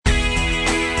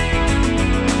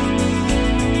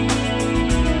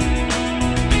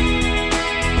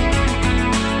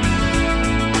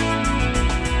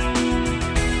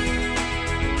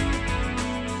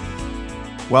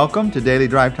Welcome to Daily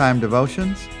Drive Time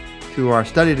Devotions, to our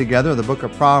study together of the book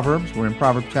of Proverbs. We're in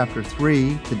Proverbs chapter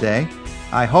 3 today.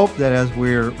 I hope that as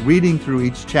we're reading through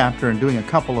each chapter and doing a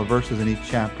couple of verses in each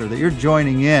chapter, that you're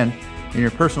joining in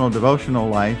your personal devotional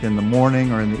life in the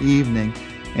morning or in the evening,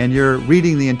 and you're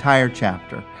reading the entire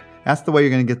chapter. That's the way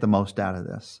you're going to get the most out of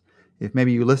this. If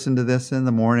maybe you listen to this in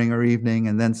the morning or evening,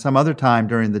 and then some other time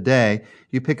during the day,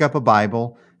 you pick up a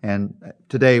Bible, and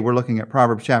today we're looking at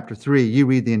Proverbs chapter 3. You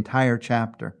read the entire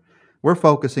chapter. We're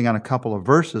focusing on a couple of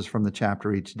verses from the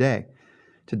chapter each day.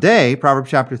 Today,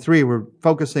 Proverbs chapter 3, we're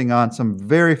focusing on some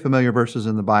very familiar verses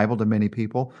in the Bible to many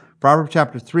people. Proverbs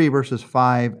chapter 3, verses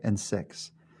 5 and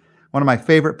 6. One of my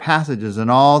favorite passages in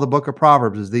all the book of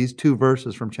Proverbs is these two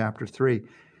verses from chapter 3.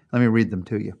 Let me read them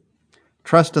to you.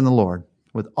 Trust in the Lord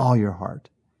with all your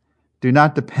heart. Do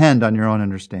not depend on your own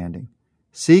understanding.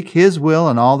 Seek His will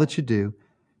in all that you do,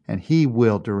 and He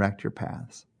will direct your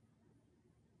paths.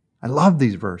 I love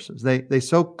these verses. They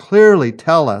so clearly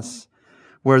tell us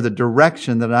where the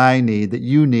direction that I need, that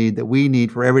you need, that we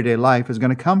need for everyday life is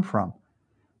going to come from.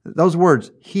 Those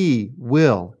words, He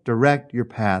will direct your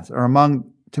paths, are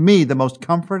among, to me, the most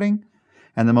comforting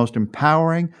and the most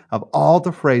empowering of all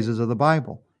the phrases of the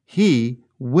Bible. He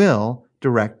will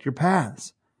direct your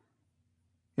paths.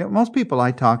 You know, most people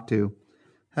I talk to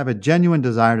have a genuine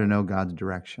desire to know God's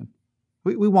direction.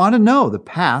 We want to know the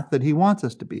path that He wants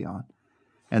us to be on.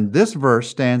 And this verse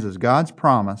stands as God's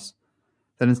promise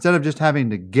that instead of just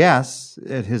having to guess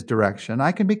at His direction,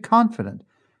 I can be confident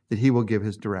that He will give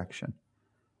His direction.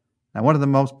 Now, one of the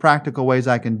most practical ways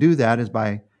I can do that is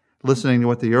by listening to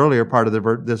what the earlier part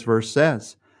of this verse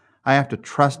says. I have to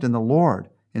trust in the Lord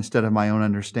instead of my own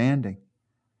understanding.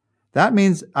 That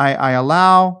means I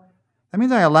allow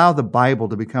the Bible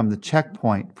to become the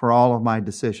checkpoint for all of my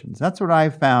decisions. That's what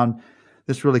I've found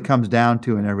this really comes down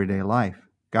to in everyday life.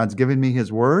 God's given me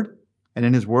His Word, and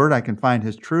in His Word I can find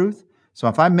His truth. So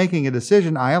if I'm making a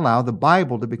decision, I allow the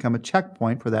Bible to become a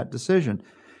checkpoint for that decision.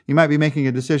 You might be making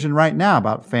a decision right now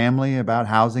about family, about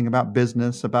housing, about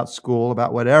business, about school,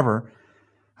 about whatever.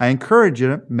 I encourage you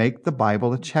to make the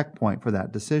Bible a checkpoint for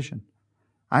that decision.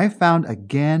 I have found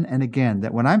again and again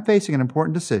that when I'm facing an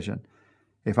important decision,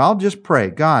 if I'll just pray,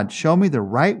 God, show me the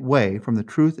right way from the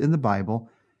truth in the Bible,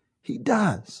 He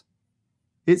does.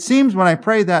 It seems when I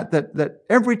pray that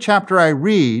every chapter I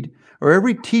read, or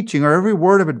every teaching, or every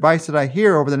word of advice that I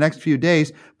hear over the next few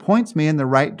days points me in the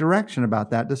right direction about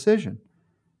that decision.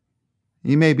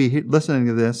 You may be listening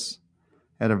to this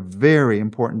at a very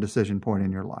important decision point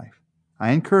in your life.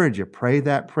 I encourage you, pray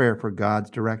that prayer for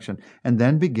God's direction, and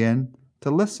then begin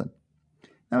to listen.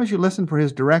 Now, as you listen for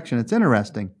His direction, it's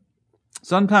interesting.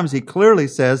 Sometimes He clearly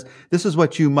says, this is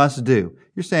what you must do.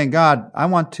 You're saying, God, I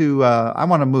want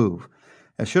to move.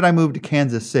 Should I move to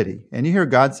Kansas City? And you hear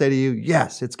God say to you,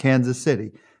 yes, it's Kansas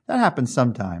City. That happens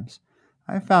sometimes.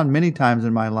 I've found many times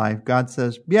in my life, God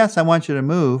says, yes, I want you to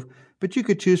move, but you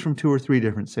could choose from 2 or 3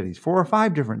 different cities, 4 or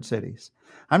 5 different cities.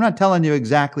 I'm not telling you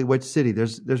exactly which city.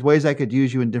 There's ways I could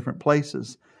use you in different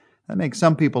places. That makes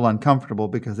some people uncomfortable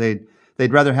because they'd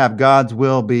rather have God's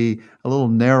will be a little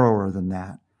narrower than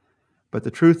that. But the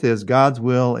truth is, God's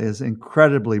will is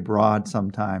incredibly broad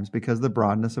sometimes because of the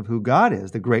broadness of who God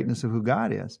is, the greatness of who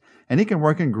God is. And He can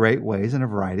work in great ways in a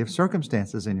variety of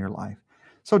circumstances in your life.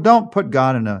 So don't put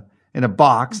God in a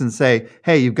box and say,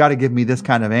 hey, you've got to give me this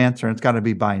kind of answer and it's got to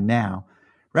be by now.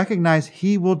 Recognize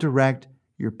He will direct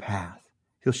your path.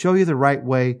 He'll show you the right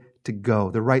way to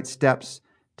go, the right steps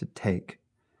to take.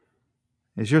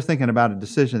 As you're thinking about a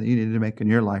decision that you need to make in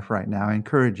your life right now, I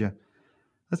encourage you,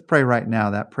 let's pray right now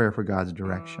that prayer for God's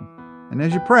direction. And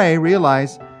as you pray,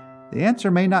 realize the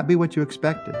answer may not be what you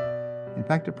expected. In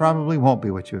fact, it probably won't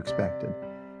be what you expected.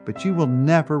 But you will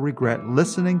never regret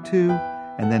listening to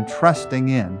and then trusting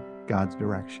in God's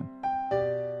direction.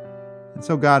 And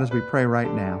so, God, as we pray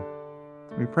right now,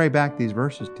 we pray back these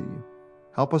verses to you.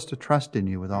 Help us to trust in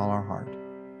you with all our heart.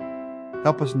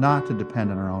 Help us not to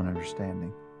depend on our own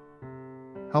understanding.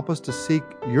 Help us to seek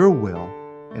your will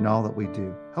in all that we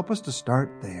do. Help us to start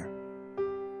there.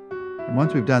 And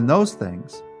once we've done those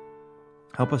things,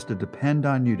 help us to depend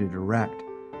on you to direct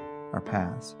our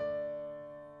paths.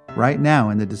 Right now,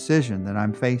 in the decision that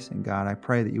I'm facing, God, I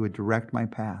pray that you would direct my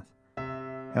path.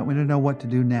 Help me to know what to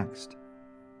do next.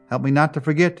 Help me not to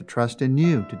forget to trust in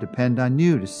you, to depend on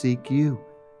you, to seek you.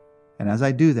 And as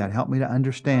I do that, help me to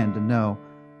understand, to know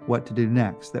what to do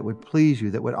next that would please you,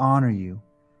 that would honor you,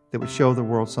 that would show the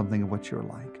world something of what you're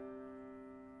like.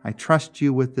 I trust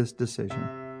you with this decision.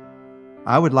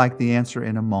 I would like the answer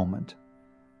in a moment.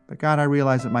 But God, I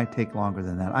realize it might take longer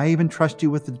than that. I even trust you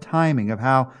with the timing of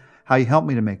how you help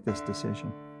me to make this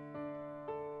decision.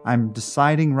 I'm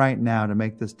deciding right now to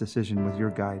make this decision with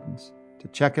your guidance, to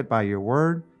check it by your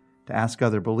word, to ask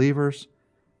other believers,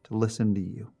 to listen to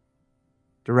you.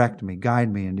 Direct me,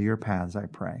 guide me into your paths, I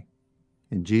pray.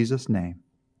 In Jesus' name,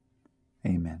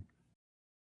 amen.